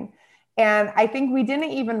beginning. And I think we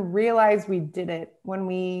didn't even realize we did it when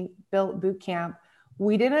we built boot camp.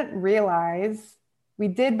 We didn't realize we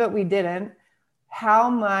did, but we didn't, how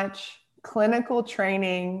much clinical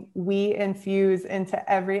training we infuse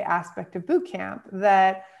into every aspect of boot camp.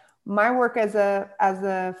 That my work as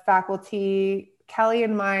a faculty, Kelly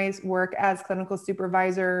and my work as clinical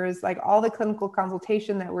supervisors, like all the clinical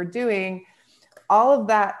consultation that we're doing, all of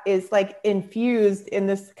that is like infused in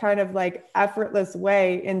this kind of like effortless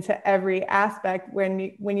way into every aspect.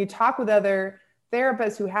 When you talk with other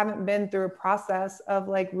therapists who haven't been through a process of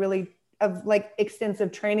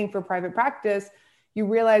extensive training for private practice, you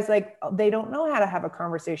realize like they don't know how to have a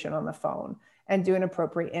conversation on the phone and do an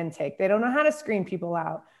appropriate intake. They don't know how to screen people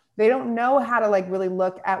out. They don't know how to like really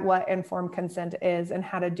look at what informed consent is and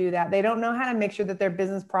how to do that. They don't know how to make sure that their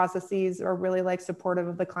business processes are really like supportive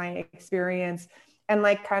of the client experience and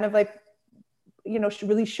like kind of like, you know, should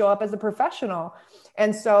really show up as a professional.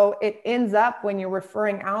 And so it ends up when you're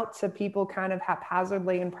referring out to people kind of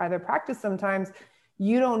haphazardly in private practice, sometimes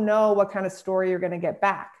you don't know what kind of story you're going to get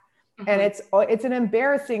back. And it's an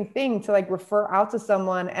embarrassing thing to like refer out to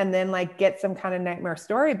someone and then like get some kind of nightmare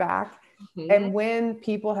story back. And when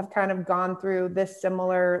people have kind of gone through this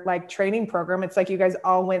similar like training program, it's like you guys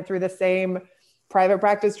all went through the same private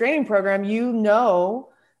practice training program, you know,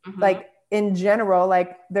 like in general,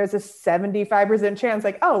 like there's a 75% chance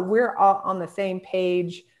like, oh, we're all on the same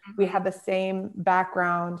page. We have the same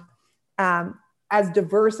background. As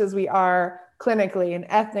diverse as we are clinically and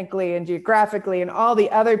ethnically and geographically and all the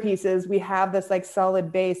other pieces, we have this like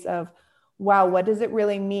solid base of, wow, what does it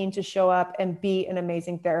really mean to show up and be an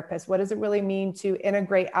amazing therapist? What does it really mean to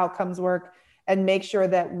integrate outcomes work and make sure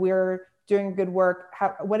that we're doing good work?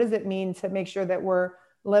 What does it mean to make sure that we're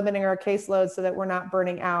limiting our caseload so that we're not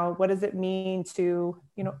burning out? What does it mean to,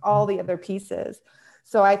 all the other pieces?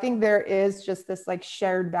 So I think there is just this like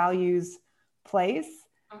shared values place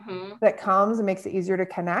that comes and makes it easier to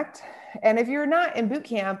connect. And if you're not in boot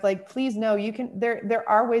camp, like, please know you can, there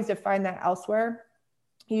are ways to find that elsewhere.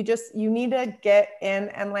 You need to get in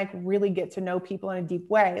and like really get to know people in a deep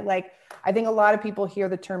way. Like, I think a lot of people hear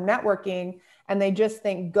the term networking and they just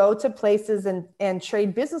think go to places and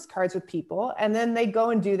trade business cards with people. And then they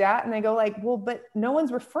go and do that. And they go like, well, but no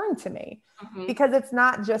one's referring to me, because it's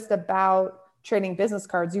not just about trading business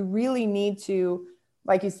cards. You really need to,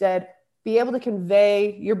 like you said, be able to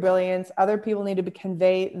convey your brilliance. Other people need to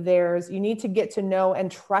convey theirs. You need to get to know and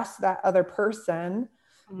trust that other person,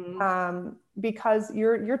 because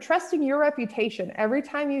you're trusting your reputation. Every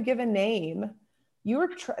time you give a name,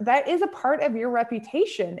 that is a part of your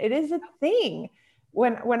reputation. It is a thing.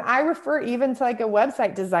 When I refer even to like a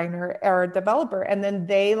website designer or a developer, and then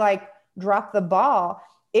they like drop the ball,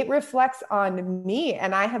 it reflects on me.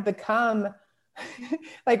 And I have become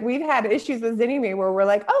like, we've had issues with Zinni where we're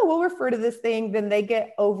like, oh, we'll refer to this thing. Then they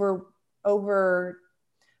get over,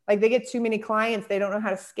 like they get too many clients. They don't know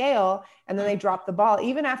how to scale. And then they drop the ball,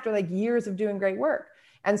 even after like years of doing great work.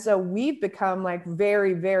 And so we've become like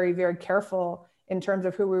very, very, very careful in terms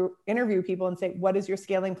of who we interview people and say, what is your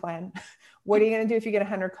scaling plan? What are you going to do if you get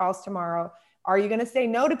 100 calls tomorrow? Are you going to say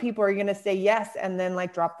no to people? Or are you going to say yes and then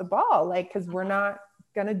like drop the ball? Like, because we're not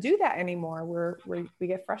going to do that anymore. We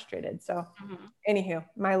get frustrated. So anywho,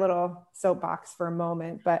 my little soapbox for a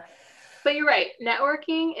moment, but you're right.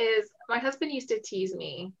 Networking is, my husband used to tease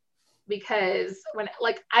me because when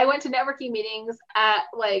like I went to networking meetings at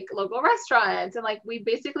like local restaurants, and like we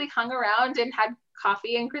basically hung around and had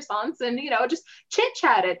coffee and croissants and, just chit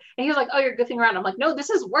chatted. And he was like, oh, you're goofing around. I'm like, no, this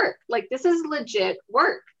is work. Like, this is legit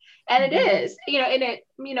work. And it is, and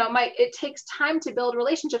it takes time to build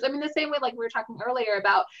relationships. I mean, the same way, like we were talking earlier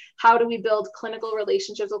about how do we build clinical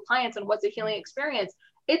relationships with clients and what's a healing experience?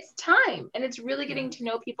 It's time, and it's really getting to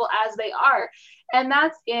know people as they are. And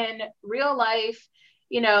that's in real life.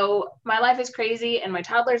 My life is crazy and my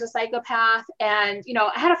toddler's a psychopath. And,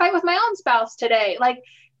 I had a fight with my own spouse today. Like,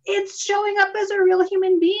 it's showing up as a real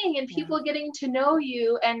human being and people getting to know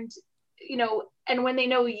you. And, and when they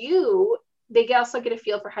know you, they also get a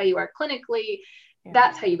feel for how you are clinically.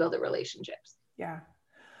 That's how you build the relationships. Yeah.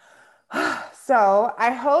 So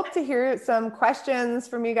I hope to hear some questions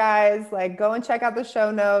from you guys. Like, go and check out the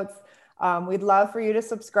show notes. We'd love for you to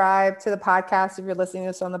subscribe to the podcast if you're listening to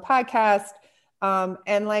this on the podcast.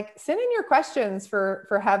 And like, send in your questions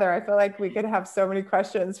for Heather. I feel like we could have so many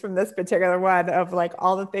questions from this particular one of like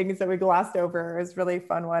all the things that we glossed over. It was a really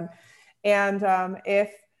fun one. And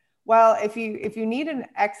if you need an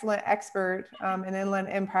excellent expert in Inland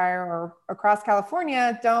Empire or across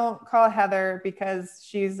California, don't call Heather because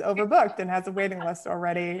she's overbooked and has a waiting list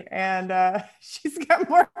already. And she's got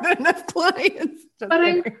more than enough clients. But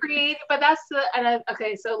I'm creative. But that's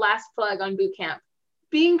okay. So last plug on boot camp.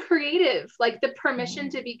 Being creative, like the permission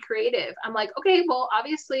to be creative. I'm like, okay, well,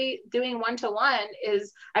 obviously doing one-to-one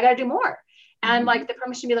is, I got to do more. And like the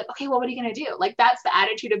permission to be like, okay, well, what are you going to do? Like, that's the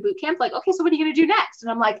attitude of boot camp. Like, okay, so what are you going to do next?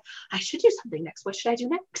 And I'm like, I should do something next. What should I do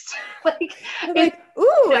next?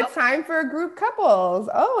 It's time for group couples.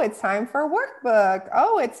 Oh, it's time for a workbook.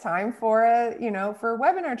 Oh, it's time for for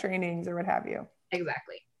webinar trainings or what have you.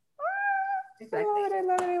 Exactly. Exactly.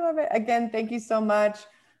 I love it. Again, thank you so much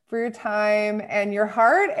for your time and your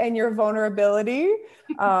heart and your vulnerability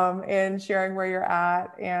and sharing where you're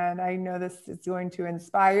at. And I know this is going to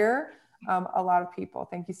inspire a lot of people.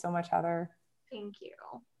 Thank you so much, Heather. Thank you.